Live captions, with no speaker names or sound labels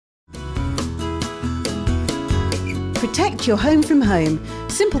Protect your home from home.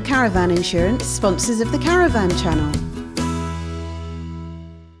 Simple Caravan Insurance, sponsors of the Caravan Channel.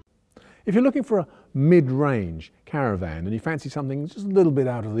 If you're looking for a mid-range caravan and you fancy something just a little bit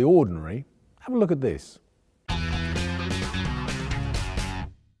out of the ordinary, have a look at this.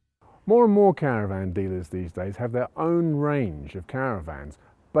 More and more caravan dealers these days have their own range of caravans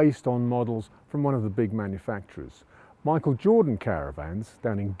based on models from one of the big manufacturers. Michael Jordan Caravans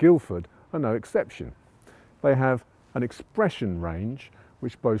down in Guildford are no exception. They have an Expression range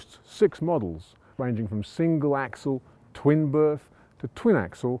which boasts 6 models ranging from single axle, twin berth to twin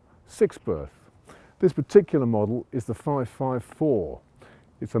axle, 6 berth. This particular model is the 554.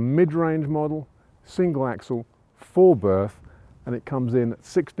 It's a mid-range model, single axle, 4 berth, and it comes in at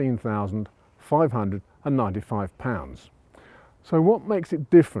 £16,595. So what makes it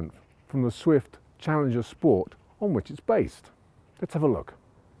different from the Swift Challenger Sport on which it's based? Let's have a look.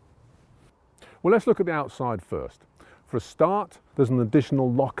 Well, let's look at the outside first. For a start, there's an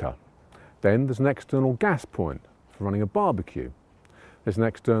additional locker. Then there's an external gas point for running a barbecue. There's an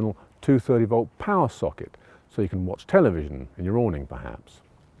external 230-volt power socket, so you can watch television in your awning perhaps.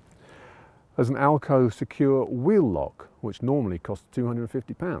 There's an Alco secure wheel lock, which normally costs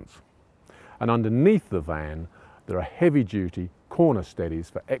 £250. And underneath the van, there are heavy-duty corner steadies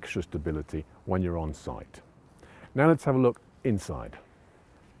for extra stability when you're on site. Now let's have a look inside.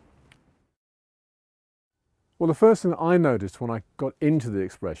 Well, the first thing that I noticed when I got into the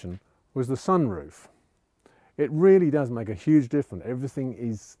Expression was the sunroof. It really does make a huge difference. Everything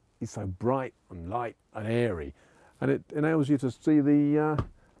is so bright and light and airy, and it enables you to see the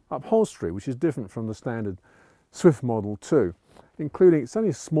upholstery, which is different from the standard Swift Model 2, including, it's only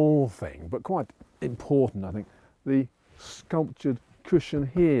a small thing, but quite important, I think, the sculptured cushion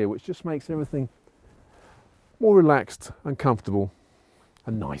here, which just makes everything more relaxed and comfortable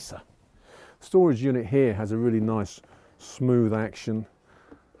and nicer. The storage unit here has a really nice smooth action.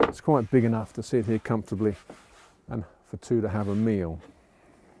 It's quite big enough to sit here comfortably and for 2 to have a meal.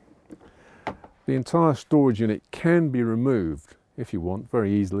 The entire storage unit can be removed if you want,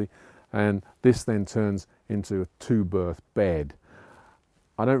 very easily, and this then turns into a 2-berth bed.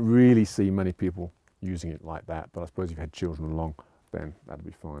 I don't really see many people using it like that, but I suppose if you've had children along, then that'd be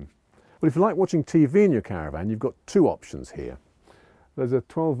fine. But if you like watching TV in your caravan, you've got 2 options here. There's a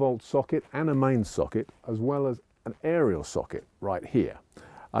 12-volt socket and a main socket, as well as an aerial socket right here.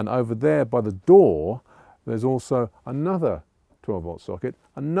 And over there by the door, there's also another 12-volt socket,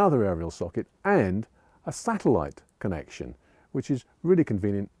 another aerial socket, and a satellite connection, which is really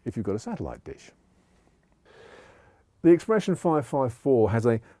convenient if you've got a satellite dish. The Expression 554 has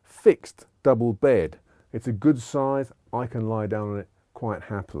a fixed double bed. It's a good size. I can lie down on it quite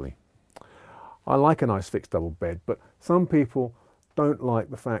happily. I like a nice fixed double bed, but some people don't like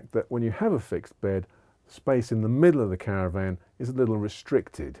the fact that when you have a fixed bed, space in the middle of the caravan is a little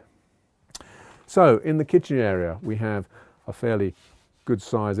restricted. So in the kitchen area, we have a fairly good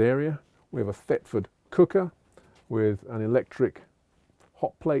size area. We have a Thetford cooker with an electric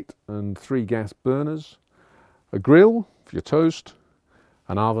hot plate and 3 gas burners, a grill for your toast,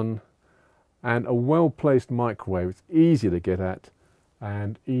 an oven, and a well-placed microwave. It's easy to get at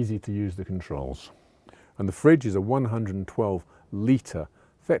and easy to use the controls. And the fridge is a 112-litre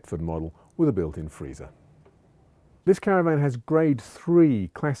Thetford model with a built-in freezer. This caravan has grade 3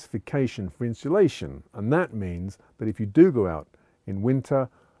 classification for insulation, and that means that if you do go out in winter,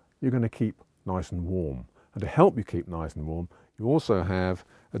 you're going to keep nice and warm. And to help you keep nice and warm, you also have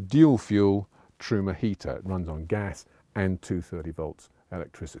a dual fuel Truma heater. It runs on gas and 230 volts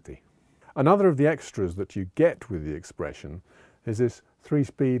electricity. Another of the extras that you get with the Expression is this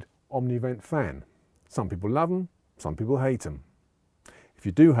 3-speed Omnivent fan. Some people love them, some people hate them. If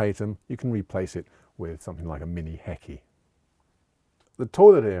you do hate them, you can replace it with something like a mini Heki. The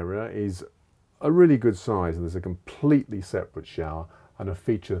toilet area is a really good size, and there's a completely separate shower and a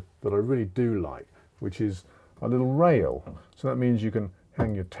feature that I really do like, which is a little rail. So that means you can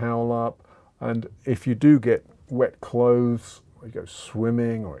hang your towel up, and if you do get wet clothes, or you go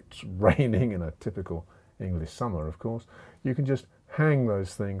swimming, or it's raining in a typical English summer, of course, you can just hang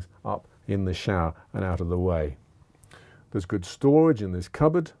those things up in the shower and out of the way. There's good storage in this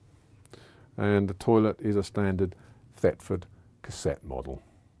cupboard, and the toilet is a standard Thetford cassette model.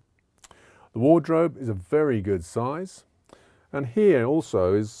 The wardrobe is a very good size, and here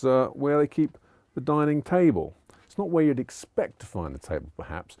also is where they keep the dining table. It's not where you'd expect to find the table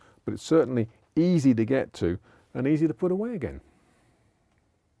perhaps, but it's certainly easy to get to and easy to put away again.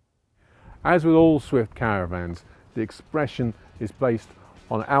 As with all Swift caravans, the Expression is based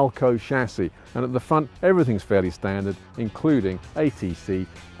on Alco chassis, and at the front everything's fairly standard, including ATC,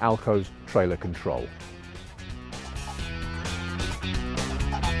 Alco's trailer control.